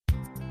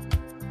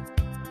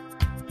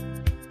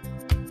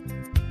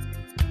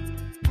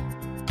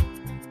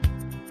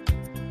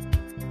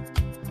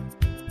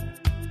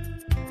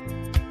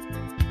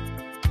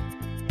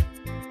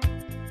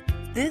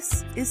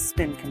This is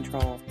Spin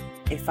Control,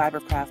 a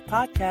Fibercraft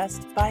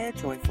podcast by a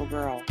joyful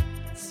girl.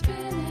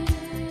 Spinning,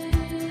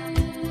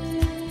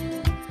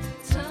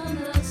 turn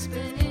the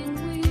spinning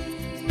wheel.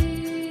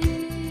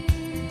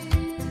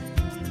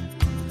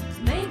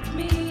 Make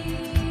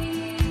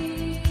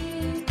me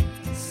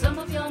some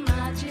of your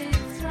magic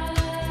thread.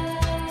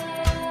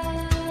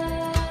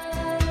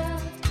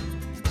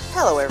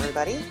 Hello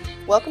everybody,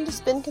 welcome to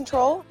Spin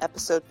Control,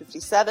 episode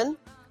 57,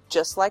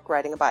 Just Like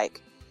Riding a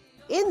Bike.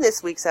 In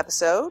this week's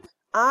episode,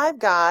 I've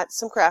got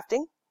some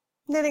crafting,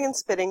 knitting and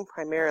spinning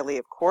primarily,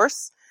 of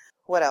course.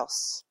 What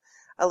else?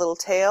 A little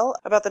tale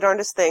about the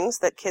darndest things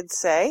that kids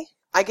say.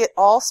 I get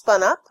all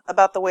spun up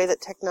about the way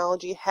that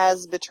technology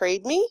has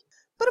betrayed me.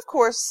 But of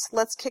course,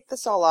 let's kick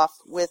this all off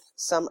with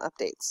some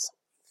updates.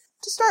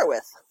 To start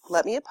with,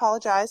 let me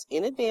apologize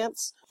in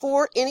advance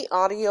for any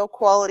audio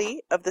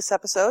quality of this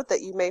episode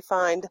that you may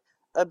find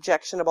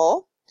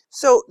objectionable.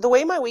 So the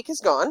way my week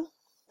has gone,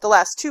 the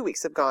last 2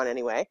 weeks have gone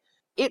anyway,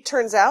 it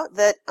turns out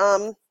that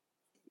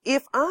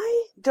if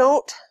I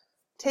don't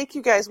take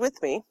you guys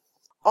with me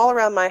all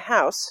around my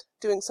house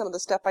doing some of the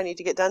stuff I need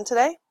to get done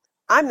today,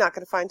 I'm not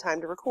going to find time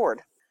to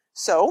record.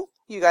 So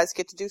you guys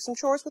get to do some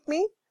chores with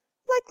me,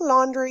 like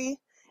laundry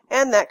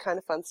and that kind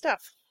of fun stuff.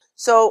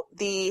 So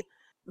the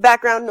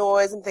background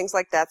noise and things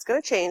like that's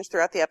going to change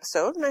throughout the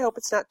episode, and I hope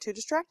it's not too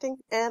distracting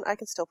and I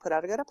can still put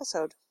out a good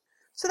episode.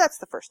 So that's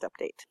the first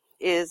update,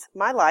 is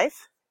my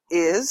life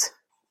is,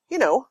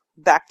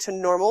 back to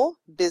normal,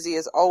 busy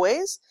as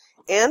always,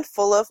 and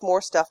full of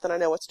more stuff than I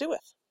know what to do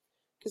with.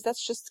 Because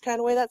that's just the kind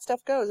of way that stuff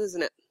goes,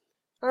 isn't it?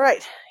 All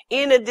right.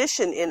 In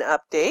addition, in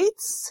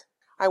updates,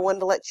 I wanted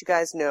to let you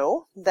guys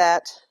know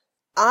that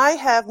I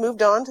have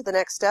moved on to the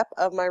next step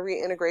of my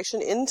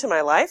reintegration into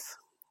my life.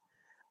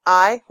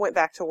 I went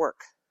back to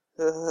work.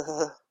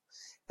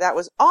 That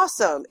was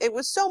awesome. It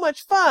was so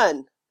much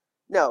fun.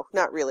 No,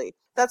 not really.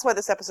 That's why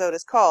this episode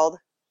is called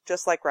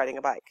Just Like Riding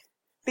a Bike.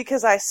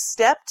 Because I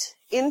stepped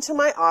into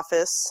my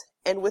office,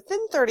 and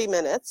within 30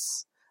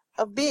 minutes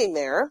of being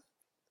there,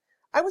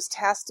 I was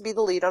tasked to be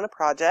the lead on a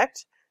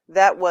project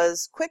that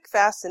was quick,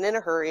 fast, and in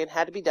a hurry and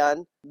had to be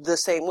done the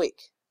same week.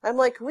 I'm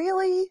like,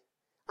 really?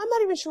 I'm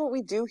not even sure what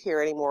we do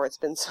here anymore. It's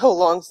been so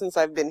long since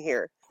I've been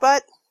here.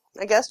 But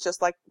I guess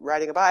just like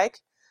riding a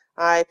bike,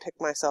 I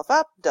picked myself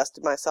up,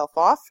 dusted myself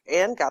off,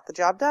 and got the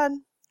job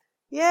done.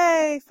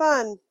 Yay,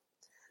 fun.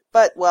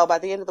 But, well, by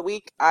the end of the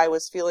week, I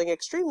was feeling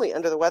extremely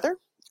under the weather.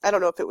 I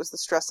don't know if it was the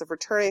stress of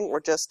returning or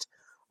just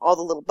all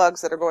the little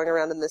bugs that are going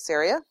around in this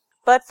area.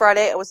 But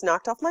Friday, I was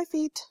knocked off my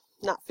feet,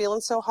 not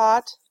feeling so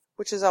hot,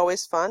 which is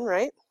always fun,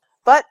 right?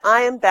 But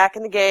I am back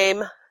in the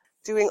game,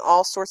 doing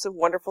all sorts of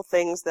wonderful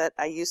things that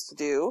I used to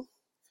do,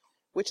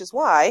 which is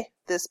why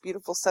this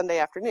beautiful Sunday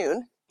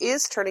afternoon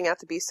is turning out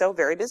to be so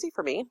very busy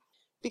for me,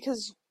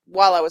 because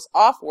while I was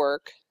off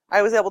work,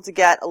 I was able to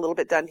get a little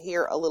bit done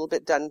here, a little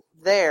bit done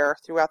there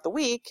throughout the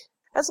week,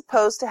 as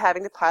opposed to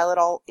having to pile it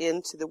all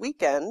into the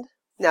weekend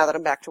now that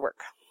I'm back to work.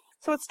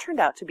 So it's turned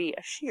out to be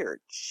a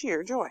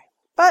sheer joy.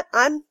 But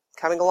I'm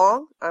coming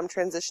along, I'm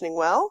transitioning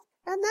well,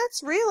 and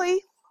that's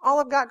really all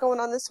I've got going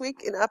on this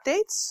week in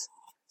updates.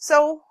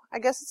 So I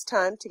guess it's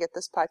time to get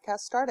this podcast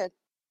started.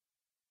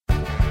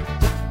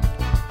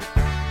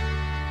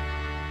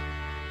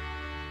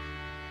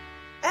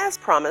 As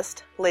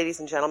promised,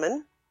 ladies and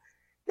gentlemen,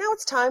 now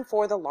it's time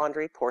for the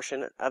laundry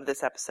portion of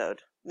this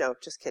episode. No,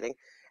 just kidding.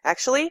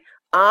 Actually,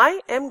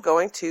 I am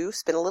going to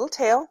spin a little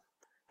tale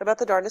about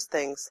the darndest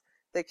things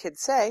that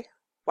kids say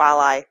while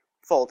I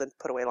fold and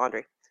put away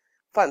laundry.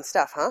 Fun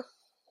stuff, huh?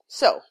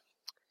 So,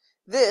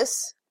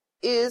 this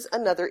is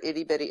another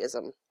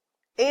itty-bitty-ism.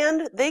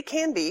 And they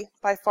can be,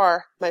 by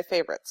far, my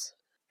favorites.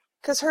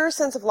 Because her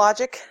sense of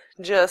logic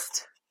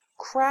just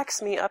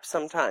cracks me up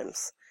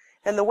sometimes.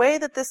 And the way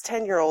that this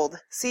 10-year-old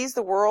sees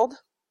the world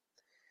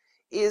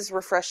is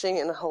refreshing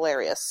and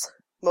hilarious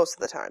most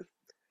of the time.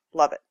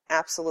 Love it.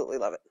 Absolutely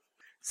love it.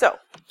 So,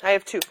 I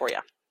have two for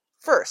you.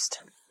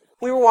 First,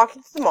 we were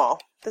walking through the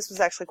mall. This was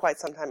actually quite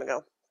some time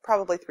ago,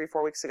 probably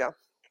 3-4 weeks ago.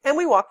 And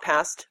we walked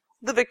past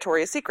the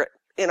Victoria's Secret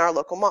in our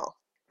local mall.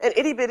 And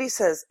Itty Bitty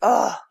says,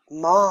 "Ugh,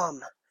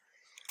 Mom,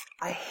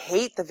 I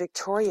hate the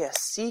Victoria's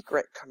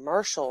Secret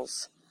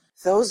commercials.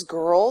 Those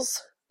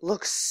girls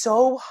look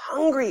so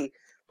hungry,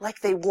 like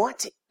they want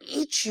to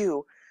eat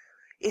you.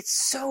 It's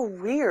so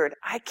weird.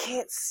 I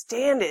can't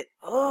stand it.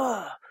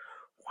 Ugh,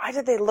 why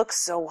do they look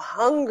so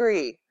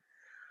hungry?"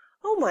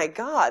 Oh my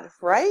God,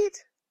 right?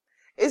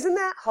 Isn't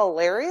that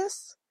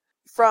hilarious?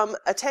 From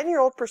a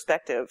 10-year-old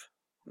perspective,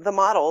 the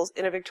models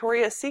in a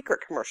Victoria's Secret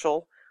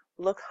commercial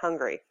look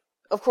hungry.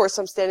 Of course,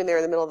 I'm standing there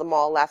in the middle of the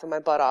mall laughing my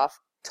butt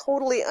off,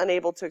 totally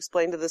unable to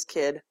explain to this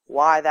kid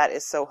why that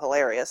is so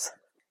hilarious.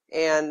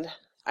 And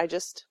I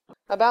just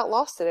about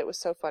lost it. It was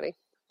so funny.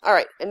 All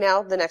right, and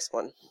now the next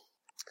one.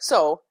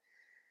 So,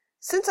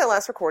 since I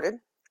last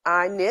recorded,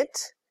 I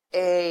knit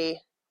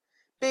a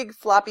big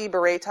floppy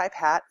beret type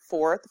hat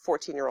for the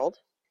 14-year-old.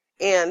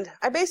 And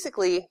I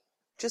basically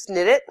just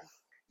knit it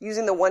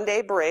using the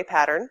one-day beret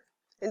pattern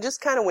and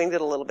just kind of winged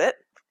it a little bit.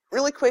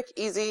 Really quick,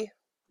 easy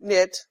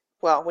knit,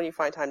 well, when you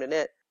find time to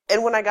knit.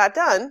 And when I got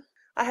done,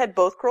 I had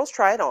both girls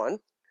try it on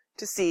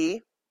to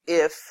see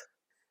if,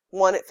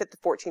 one, it fit the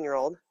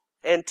 14-year-old,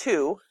 and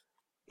two,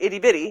 itty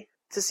bitty,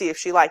 to see if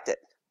she liked it.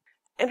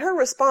 And her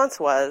response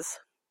was,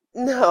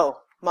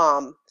 "No,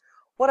 Mom,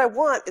 what I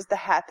want is the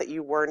hat that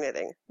you were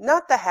knitting,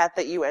 not the hat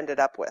that you ended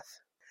up with."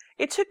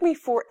 It took me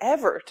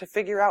forever to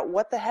figure out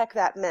what the heck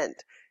that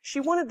meant. She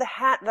wanted the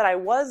hat that I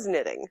was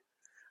knitting.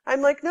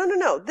 I'm like,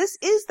 no, this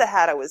is the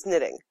hat I was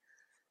knitting.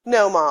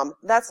 "No, Mom,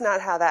 that's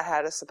not how that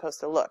hat is supposed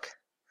to look."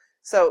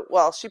 So,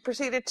 well, she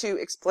proceeded to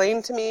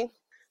explain to me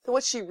that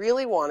what she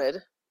really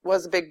wanted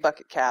was a big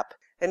bucket cap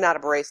and not a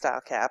beret style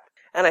cap,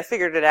 and I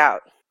figured it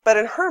out. But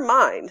in her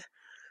mind,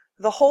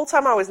 the whole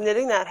time I was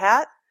knitting that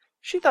hat,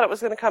 she thought it was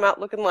going to come out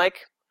looking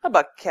like a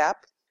bucket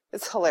cap.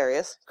 It's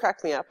hilarious.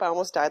 Cracked me up. I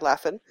almost died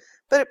laughing.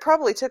 But it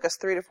probably took us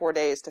 3 to 4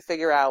 days to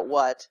figure out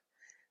what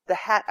the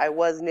hat I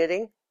was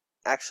knitting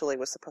actually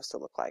was supposed to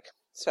look like.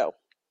 So,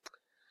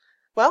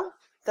 well,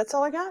 that's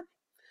all I got.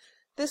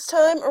 This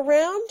time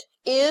around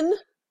in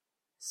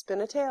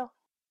Spin a Tale.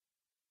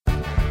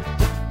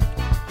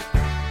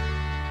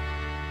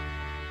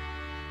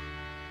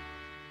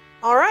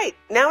 All right,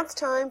 now it's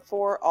time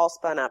for All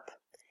Spun Up.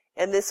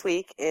 And this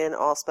week in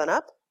All Spun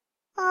Up,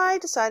 I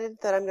decided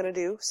that I'm going to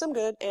do some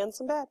good and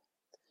some bad.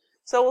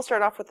 So we'll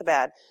start off with the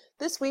bad.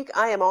 This week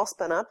I am all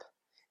spun up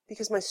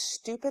because my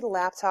stupid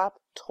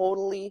laptop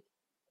totally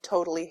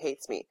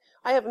hates me.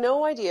 I have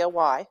no idea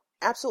why,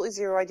 absolutely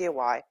zero idea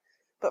why,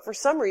 but for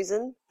some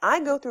reason, I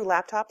go through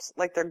laptops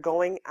like they're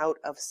going out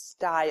of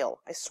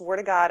style. I swear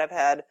to God, I've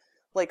had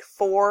like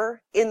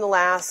 4 in the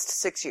last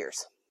 6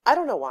 years. I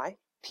don't know why.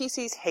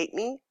 PCs hate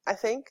me, I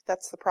think.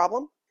 That's the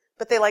problem.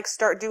 But they like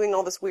start doing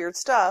all this weird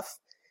stuff,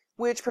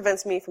 which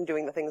prevents me from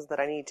doing the things that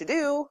I need to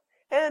do,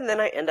 and then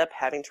I end up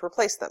having to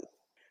replace them.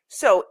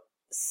 So,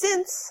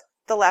 since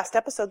the last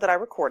episode that I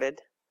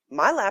recorded,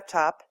 my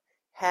laptop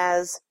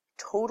has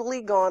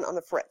totally gone on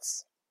the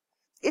fritz.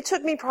 It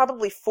took me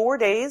probably 4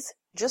 days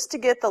just to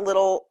get the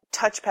little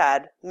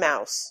touchpad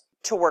mouse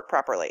to work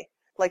properly.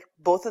 Like,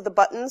 both of the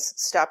buttons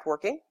stopped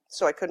working,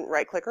 so I couldn't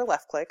right click or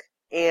left click,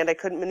 and I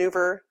couldn't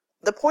maneuver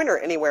the pointer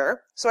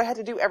anywhere, so I had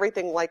to do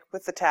everything like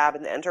with the tab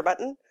and the enter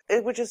button,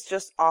 which is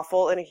just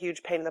awful and a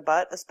huge pain in the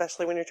butt,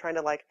 especially when you're trying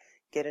to like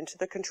get into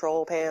the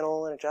control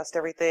panel and adjust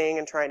everything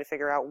and trying to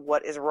figure out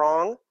what is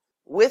wrong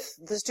with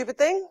the stupid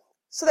thing.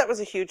 So that was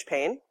a huge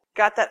pain.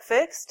 Got that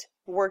fixed,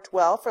 worked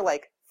well for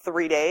like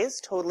 3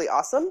 days, totally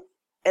awesome.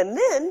 And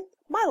then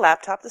my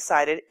laptop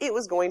decided it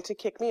was going to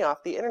kick me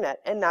off the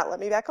internet and not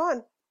let me back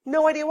on.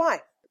 No idea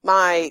why.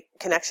 My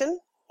connection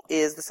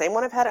is the same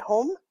one I've had at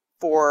home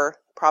for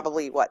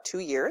probably, 2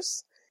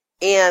 years,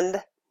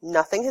 and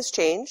nothing has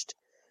changed.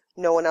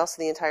 No one else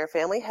in the entire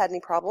family had any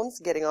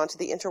problems getting onto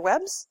the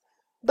interwebs,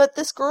 but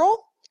this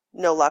girl,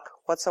 no luck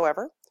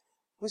whatsoever,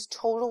 was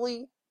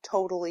totally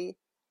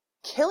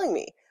killing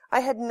me.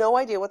 I had no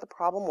idea what the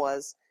problem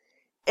was,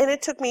 and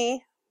it took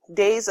me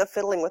days of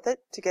fiddling with it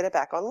to get it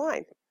back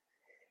online,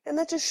 and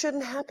that just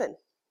shouldn't happen.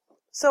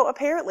 So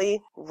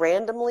apparently,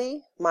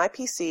 randomly, my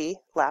PC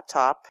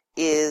laptop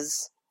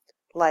is,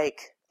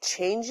 like,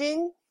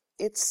 changing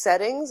its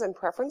settings and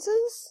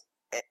preferences,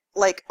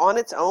 like, on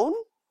its own,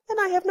 and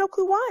I have no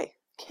clue why.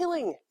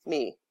 Killing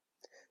me.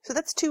 So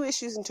that's 2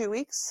 issues in 2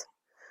 weeks.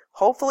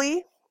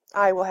 Hopefully,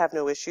 I will have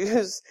no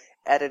issues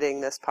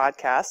editing this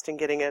podcast and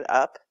getting it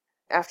up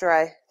after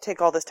I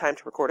take all this time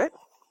to record it.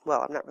 Well,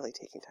 I'm not really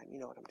taking time, you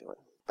know what I'm doing.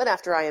 But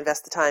after I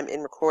invest the time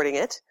in recording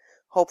it,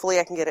 hopefully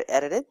I can get it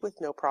edited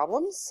with no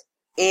problems,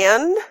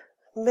 and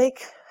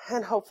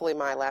hopefully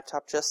my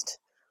laptop just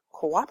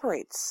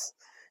cooperates.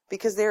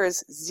 Because there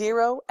is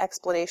zero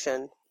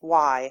explanation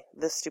why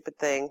this stupid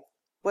thing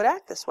would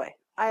act this way.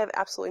 I have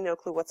absolutely no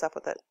clue what's up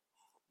with it.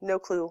 No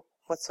clue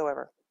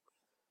whatsoever.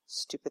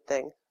 Stupid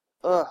thing.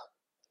 Ugh.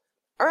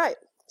 Alright,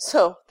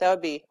 so that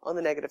would be on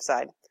the negative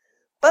side.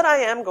 But I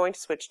am going to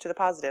switch to the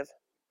positive.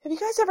 Have you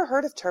guys ever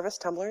heard of Tervis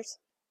tumblers?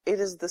 It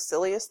is the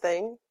silliest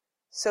thing.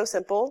 So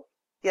simple,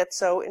 yet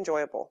so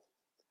enjoyable.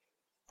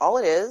 All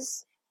it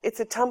is,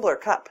 it's a tumbler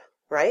cup,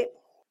 right?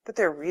 But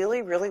they're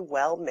really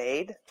well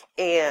made,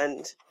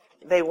 and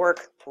they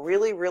work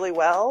really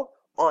well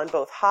on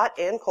both hot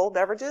and cold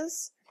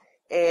beverages,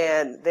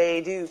 and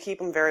they do keep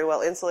them very well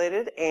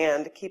insulated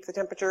and keep the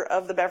temperature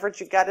of the beverage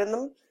you've got in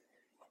them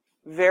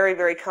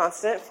very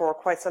constant for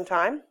quite some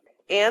time,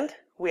 and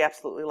we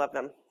absolutely love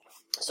them.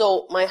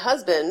 So my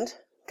husband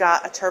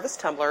got a Tervis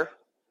tumbler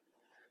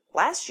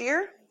last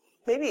year,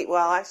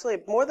 actually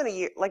more than a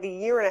year, like a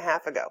year and a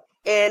half ago,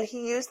 and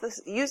he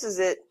uses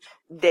it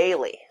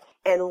daily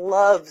and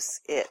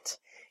loves it.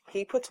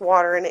 He puts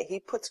water in it, he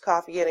puts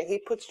coffee in it, he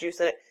puts juice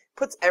in it,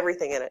 puts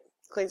everything in it.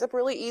 Cleans up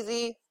really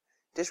easy,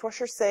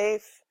 dishwasher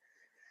safe.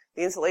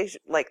 The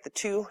insulation, like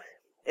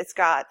it's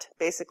got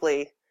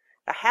basically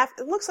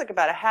it looks like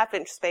about a 1/2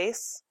 inch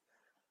space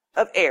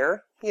of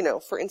air,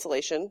 for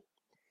insulation.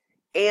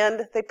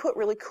 And they put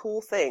really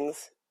cool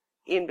things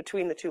in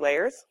between the 2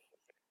 layers,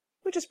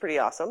 which is pretty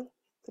awesome.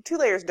 The 2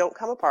 layers don't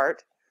come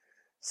apart,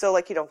 so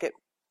like you don't get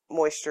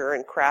moisture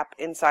and crap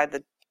inside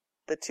the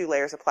 2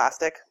 layers of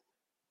plastic.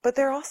 But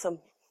they're awesome.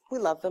 We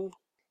love them.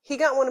 He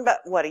got one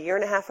about, a year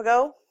and a half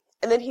ago,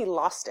 and then he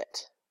lost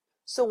it.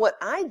 So what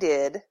I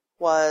did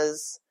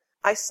was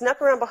I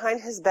snuck around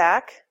behind his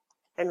back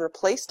and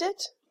replaced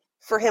it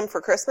for him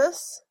for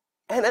Christmas.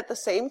 And at the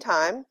same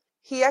time,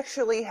 he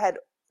actually had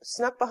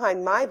snuck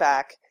behind my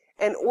back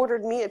and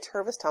ordered me a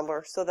Tervis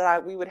tumbler so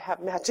that we would have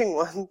matching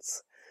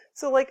ones.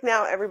 So like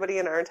now everybody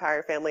in our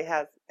entire family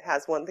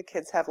has one. The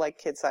kids have like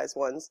kid-sized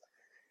ones.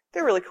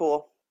 They're really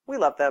cool. We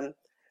love them.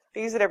 I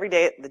use it every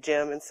day at the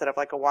gym instead of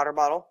like a water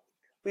bottle.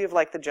 We have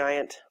like the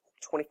giant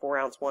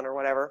 24-ounce one or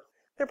whatever.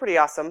 They're pretty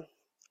awesome.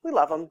 We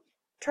love them.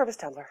 Tervis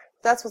tumbler.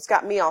 That's what's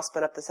got me all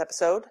spun up this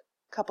episode.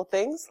 Couple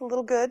things, a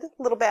little good,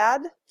 a little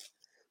bad.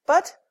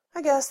 But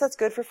I guess that's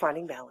good for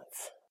finding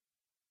balance.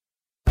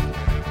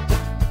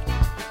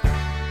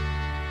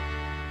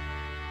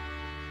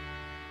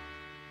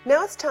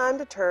 Now it's time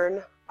to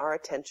turn our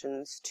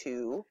attentions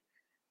to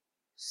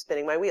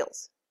spinning my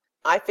wheels.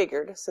 I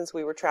figured since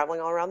we were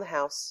traveling all around the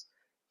house,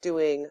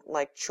 doing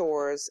like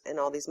chores and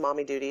all these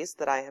mommy duties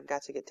that I have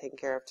got to get taken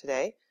care of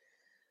today,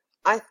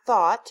 I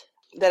thought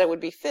that it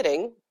would be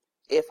fitting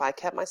if I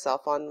kept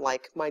myself on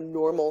like my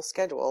normal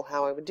schedule,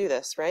 how I would do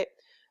this, right?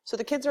 So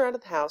the kids are out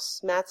of the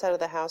house, Matt's out of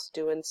the house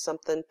doing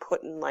something,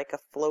 putting like a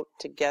float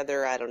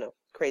together, I don't know,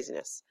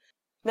 craziness.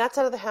 Matt's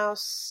out of the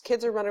house,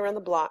 kids are running around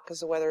the block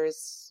because the weather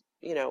is,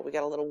 we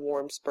got a little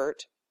warm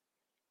spurt.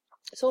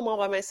 So I'm all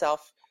by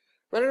myself,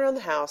 running around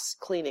the house,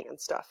 cleaning and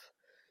stuff.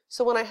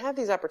 So when I have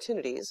these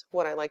opportunities,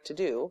 what I like to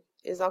do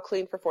is I'll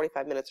clean for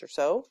 45 minutes or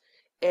so,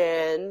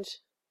 and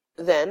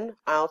then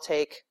I'll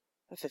take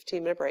a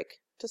 15-minute break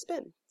to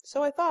spin.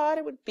 So I thought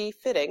it would be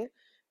fitting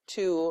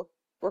to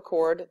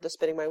record the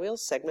Spinning My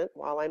Wheels segment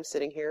while I'm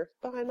sitting here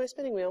behind my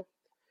spinning wheel.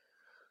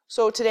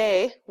 So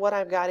today, what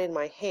I've got in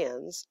my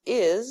hands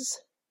is,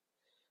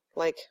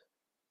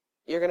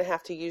 you're going to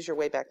have to use your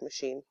Wayback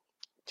Machine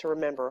to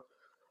remember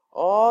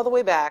all the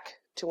way back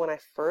to when I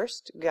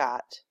first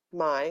got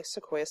my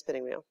Sequoia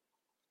spinning wheel.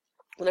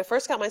 When I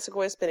first got my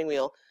Sequoia spinning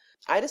wheel,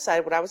 I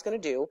decided what I was going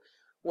to do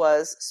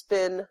was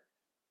spin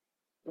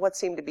what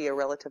seemed to be a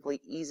relatively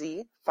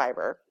easy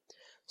fiber.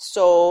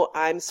 So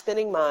I'm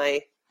spinning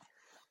my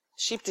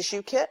Sheep to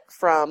Shoe kit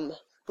from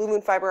Blue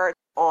Moon Fiber Art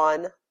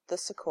on the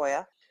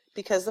Sequoia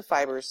because the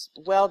fiber's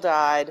well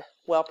dyed,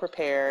 well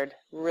prepared,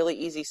 really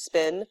easy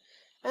spin,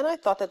 and I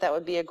thought that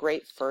would be a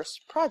great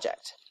first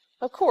project.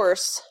 Of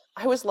course,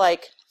 I was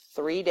like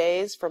 3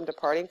 days from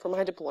departing from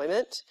my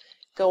deployment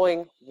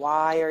going,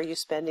 why are you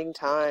spending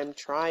time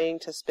trying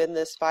to spin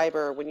this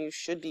fiber when you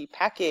should be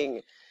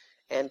packing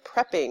and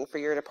prepping for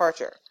your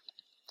departure?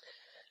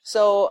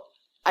 So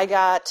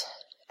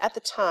at the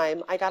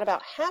time, I got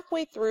about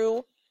halfway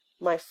through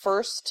my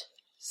first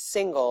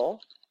single,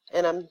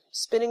 and I'm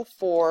spinning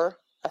for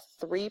a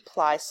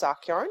 3-ply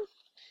sock yarn.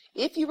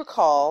 If you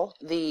recall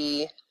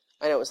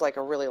I know it was like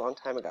a really long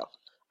time ago.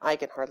 I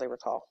can hardly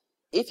recall.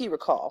 If you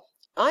recall,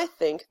 I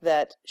think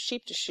that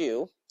Sheep to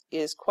Shoe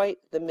is quite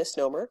the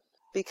misnomer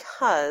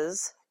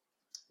because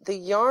the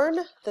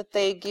yarn that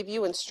they give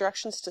you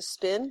instructions to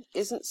spin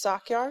isn't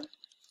sock yarn,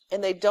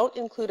 and they don't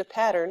include a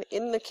pattern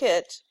in the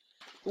kit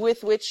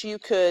with which you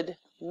could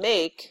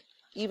make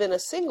even a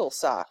single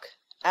sock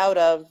out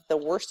of the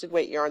worsted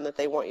weight yarn that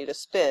they want you to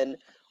spin,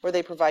 or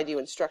they provide you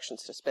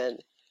instructions to spin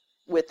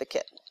with the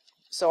kit.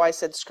 So I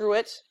said, screw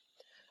it.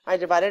 I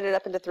divided it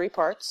up into 3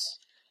 parts.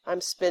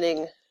 I'm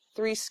spinning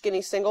 3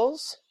 skinny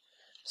singles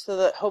so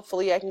that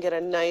hopefully I can get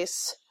a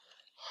nice,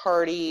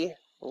 hardy,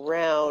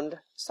 round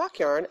sock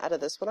yarn out of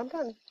this when I'm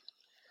done.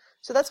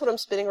 So that's what I'm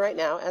spinning right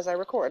now as I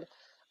record.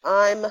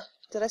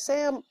 Did I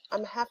say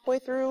I'm halfway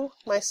through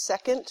my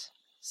second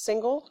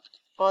single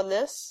on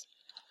this?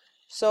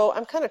 So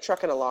I'm kind of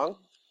trucking along,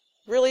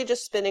 really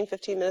just spinning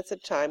 15 minutes at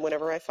a time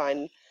whenever I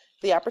find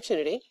the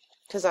opportunity,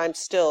 because I'm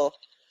still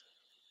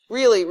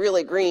really,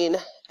 really green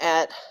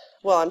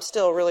I'm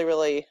still really,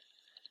 really,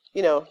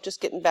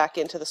 just getting back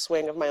into the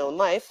swing of my own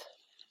life,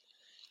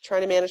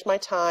 trying to manage my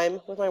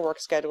time with my work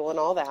schedule and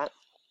all that.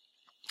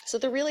 So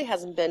there really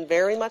hasn't been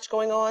very much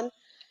going on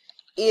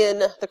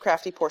in the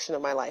crafty portion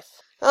of my life.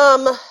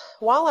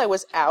 While I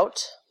was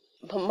out,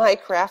 my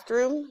craft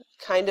room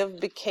kind of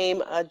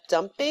became a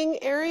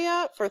dumping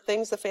area for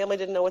things the family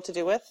didn't know what to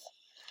do with.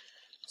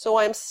 So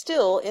I'm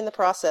still in the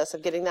process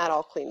of getting that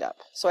all cleaned up.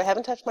 So I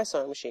haven't touched my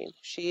sewing machine.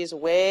 She's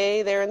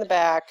way there in the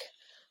back,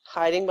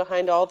 hiding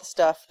behind all the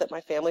stuff that my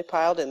family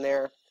piled in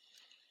there.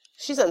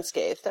 She's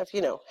unscathed. I've,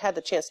 had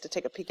the chance to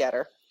take a peek at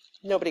her.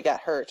 Nobody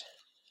got hurt,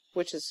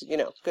 which is,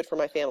 good for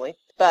my family.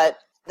 But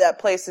that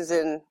place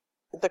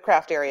the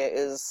craft area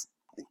is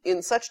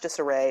in such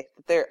disarray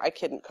that I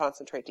couldn't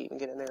concentrate to even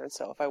get in there and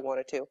sew if I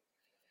wanted to.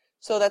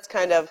 So that's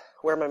kind of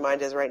where my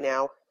mind is right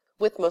now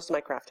with most of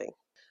my crafting.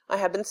 I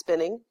have been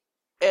spinning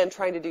and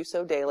trying to do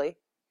so daily,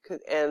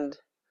 and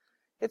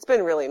it's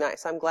been really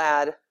nice. I'm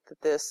glad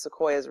that this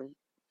Sequoia is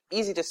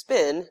easy to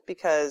spin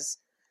because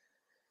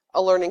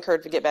a learning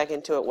curve to get back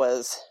into it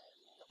was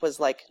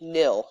like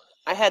nil.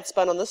 I had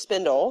spun on the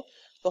spindle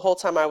the whole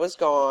time I was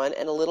gone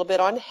and a little bit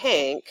on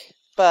Hank,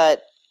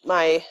 but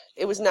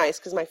it was nice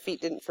because my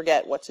feet didn't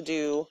forget what to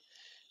do,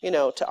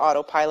 to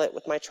autopilot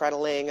with my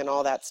treadling and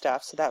all that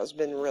stuff. So that has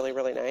been really,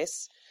 really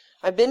nice.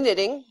 I've been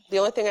knitting. The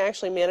only thing I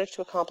actually managed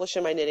to accomplish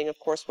in my knitting, of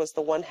course, was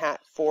the one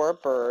hat for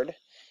Bird.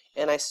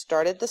 And I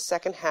started the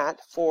second hat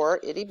for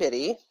Itty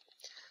Bitty.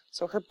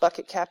 So her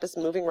bucket cap is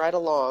moving right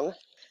along.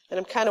 And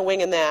I'm kind of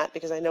winging that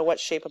because I know what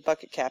shape a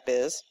bucket cap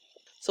is.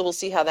 So we'll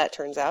see how that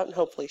turns out, and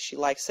hopefully she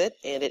likes it,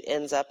 and it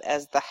ends up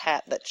as the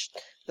hat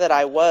that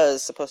I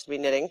was supposed to be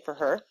knitting for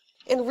her.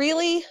 And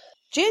really,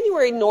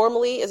 January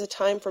normally is a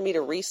time for me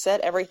to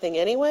reset everything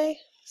anyway,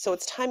 so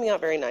it's timing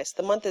out very nice.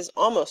 The month is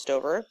almost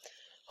over.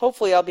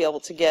 Hopefully I'll be able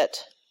to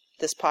get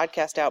this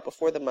podcast out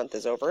before the month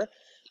is over.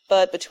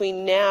 But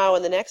between now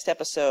and the next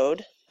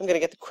episode, I'm going to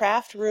get the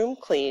craft room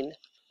clean,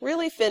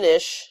 really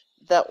finish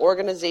the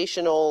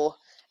organizational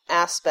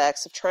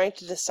aspects of trying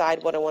to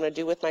decide what I want to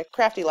do with my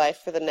crafty life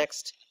for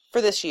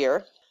this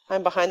year.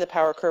 I'm behind the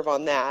power curve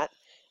on that,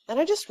 and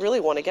I just really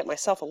want to get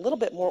myself a little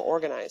bit more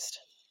organized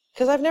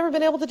because I've never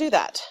been able to do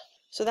that.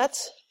 So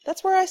that's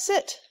where I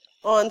sit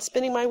on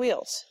spinning my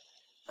wheels.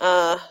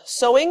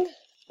 Sewing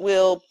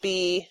will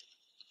be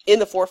in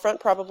the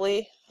forefront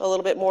probably a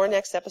little bit more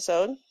next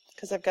episode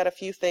because I've got a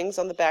few things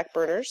on the back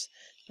burners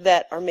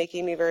that are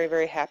making me very,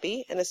 very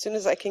happy, and as soon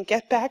as I can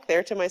get back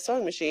there to my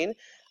sewing machine,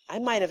 I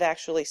might have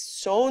actually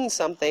sewn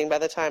something by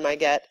the time I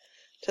get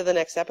to the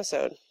next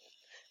episode.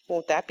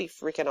 Won't that be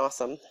freaking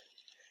awesome?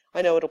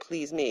 I know it'll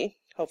please me.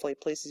 Hopefully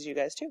it pleases you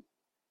guys too.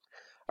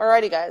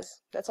 Alrighty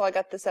guys, that's all I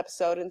got this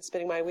episode in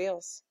Spinning My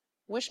Wheels.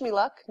 Wish me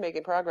luck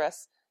making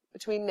progress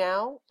between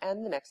now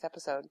and the next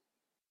episode.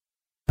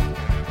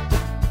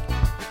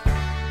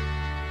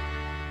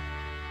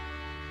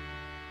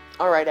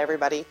 Alright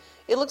everybody,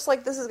 it looks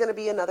like this is going to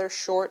be another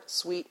short,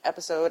 sweet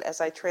episode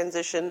as I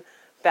transition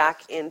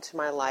back into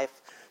my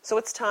life. So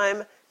it's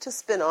time to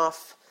spin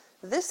off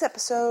this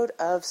episode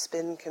of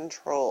Spin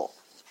Control.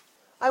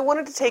 I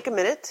wanted to take a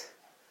minute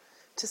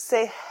to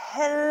say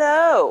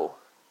hello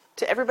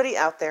to everybody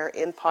out there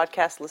in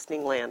podcast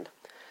listening land.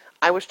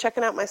 I was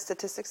checking out my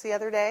statistics the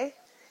other day,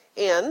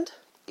 and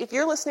if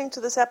you're listening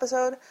to this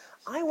episode,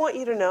 I want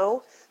you to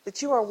know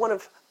that you are one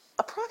of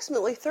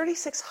approximately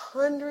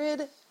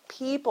 3,600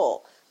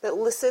 people that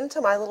listen to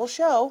my little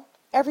show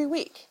every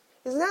week.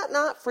 Isn't that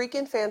not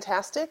freaking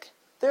fantastic?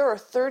 There are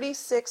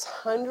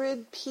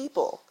 3,600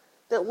 people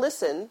that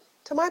listen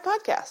to my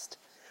podcast.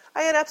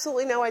 I had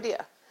absolutely no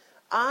idea.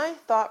 I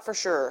thought for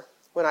sure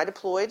when I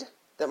deployed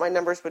that my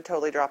numbers would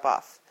totally drop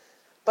off.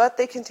 But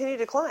they continue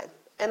to climb.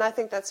 And I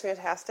think that's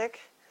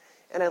fantastic.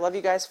 And I love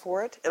you guys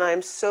for it. And I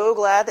am so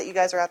glad that you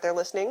guys are out there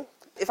listening.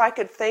 If I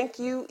could thank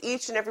you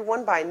each and every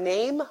one by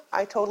name,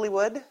 I totally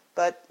would.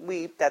 But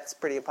that's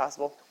pretty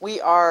impossible.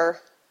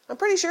 I'm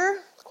pretty sure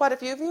quite a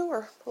few of you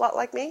are a lot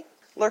like me.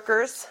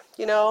 Lurkers,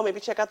 maybe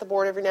check out the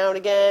board every now and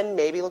again,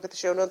 maybe look at the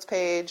show notes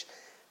page,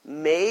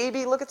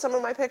 maybe look at some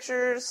of my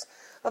pictures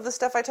of the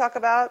stuff I talk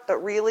about,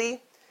 but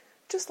really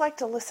just like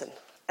to listen.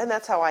 And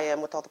that's how I am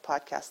with all the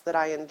podcasts that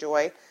I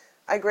enjoy.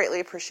 I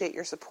greatly appreciate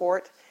your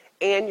support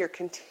and your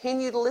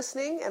continued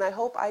listening, and I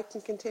hope I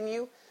can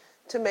continue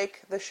to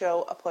make the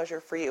show a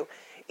pleasure for you.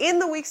 In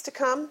the weeks to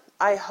come,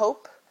 I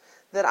hope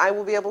that I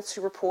will be able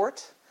to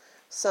report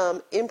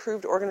some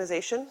improved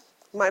organization,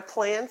 my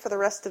plan for the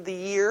rest of the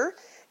year,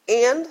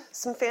 and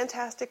some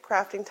fantastic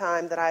crafting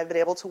time that I've been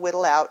able to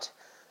whittle out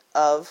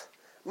of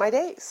my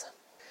days.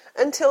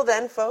 Until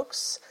then,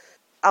 folks,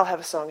 I'll have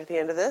a song at the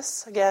end of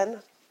this.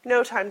 Again,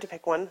 no time to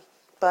pick one,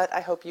 but I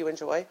hope you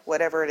enjoy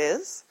whatever it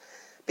is,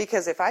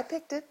 because if I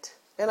picked it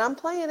and I'm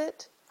playing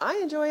it, I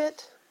enjoy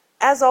it.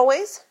 As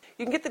always,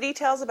 you can get the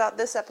details about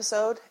this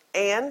episode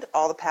and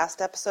all the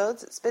past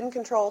episodes at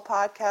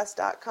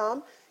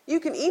spincontrolpodcast.com. You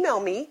can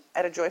email me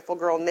at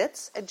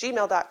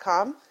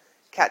ajoyfulgirlknits@gmail.com.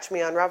 Catch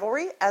me on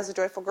Ravelry as A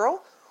Joyful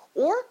Girl,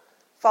 or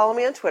follow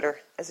me on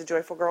Twitter as A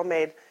Joyful Girl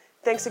Maid.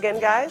 Thanks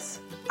again, guys.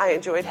 I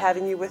enjoyed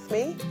having you with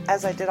me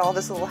as I did all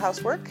this little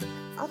housework.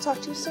 I'll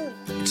talk to you soon.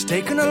 It's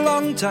taken a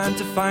long time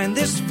to find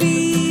this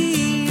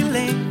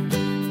feeling.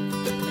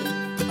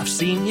 I've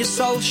seen your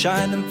soul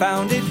shine and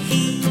found it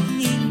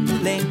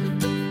healing.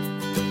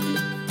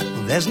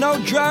 Well, there's no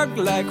drug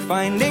like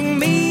finding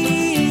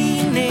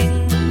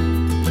meaning,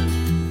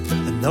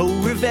 and no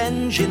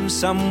revenge in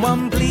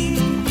someone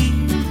bleeding.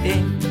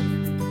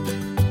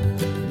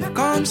 And I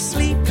can't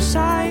sleep 'cause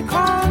I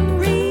can't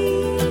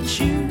reach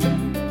you,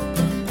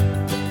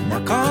 and I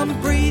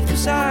can't breathe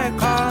 'cause I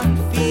can't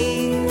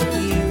feel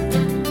you.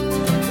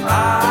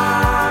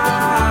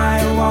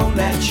 I won't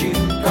let you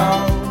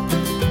go,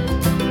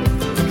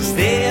 'cause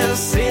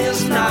this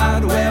is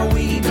not where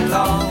we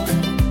belong.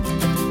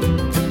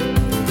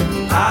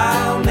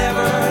 I'll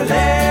never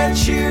let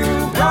you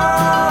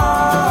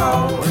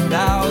go.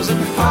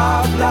 1,000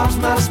 hard loves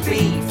must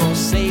be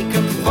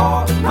forsaken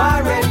for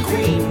my red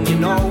queen. You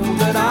know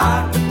that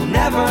I will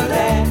never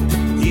let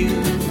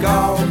you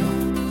go.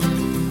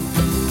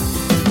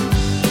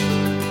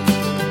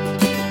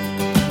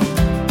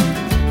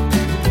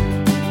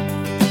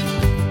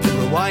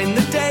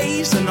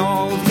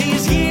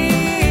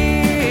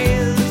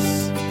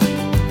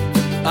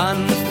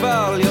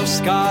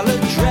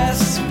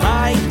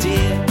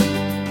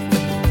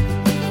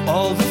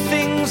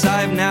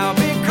 I've now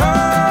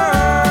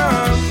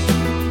become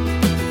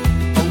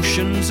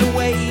oceans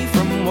away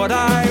from what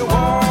I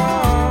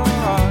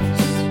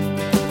was.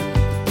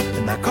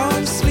 And I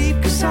can't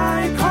sleep 'cause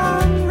I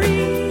can't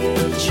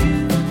reach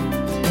you.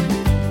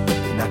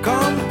 And I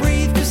can't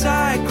breathe 'cause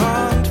I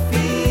can't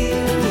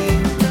feel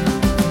you.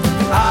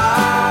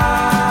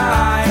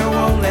 I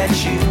won't let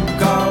you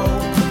go,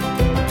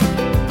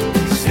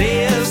 'cause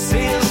this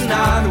is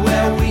not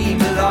where we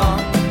belong.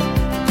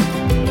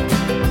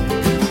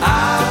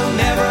 I'll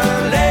never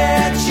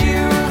let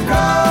you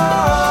go.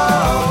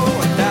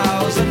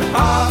 1,000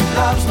 heart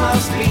loves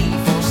must be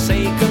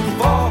forsaken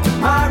for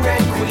my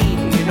red queen.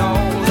 You know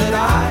that I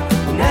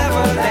will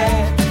never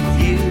let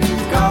you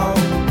go.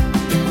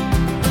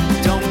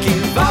 Don't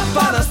give up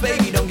on us,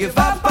 baby. Don't give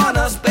up on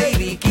us,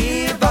 baby.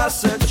 Give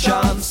us a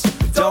chance.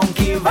 Don't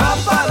give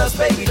up on us,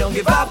 baby. Don't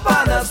give up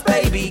on us,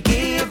 baby.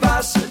 Give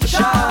us a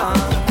chance.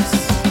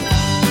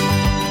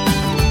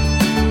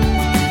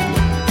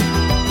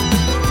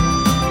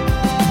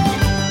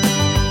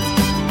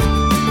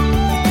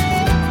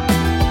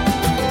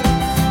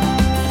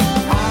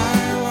 I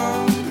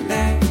won't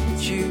let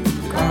you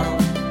go,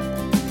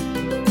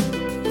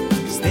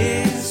 'cause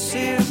this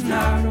is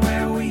not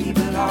where we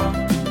belong.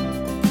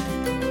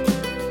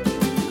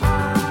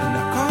 And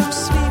I can't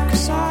sleep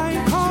 'cause I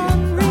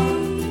can't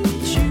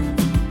reach you.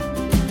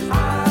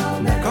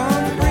 And I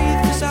can't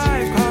breathe 'cause I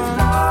can't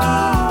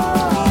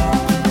feel you.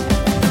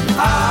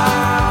 I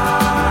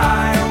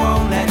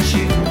won't let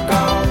you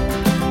go,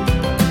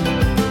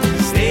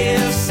 'cause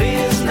this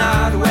is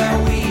not where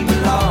we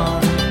belong.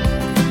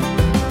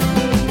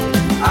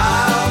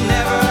 I'll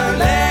never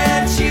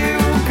let you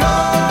go.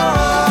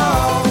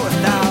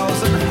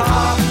 1,000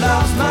 heart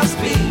loves must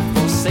be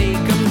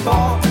forsaken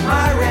for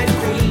my red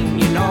queen.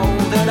 You know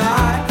that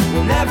I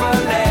will never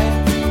let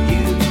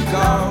you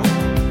go.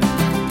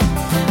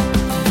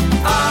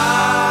 I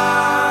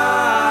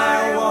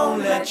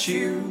won't let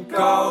you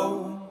go,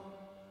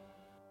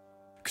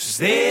 'cause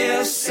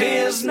this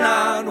is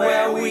not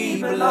where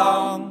we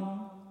belong.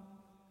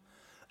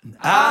 And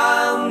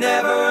I'll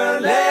never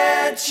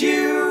let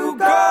you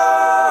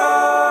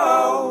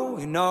go.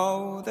 You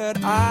know that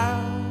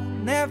I'll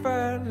never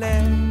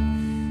let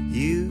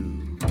you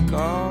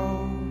go.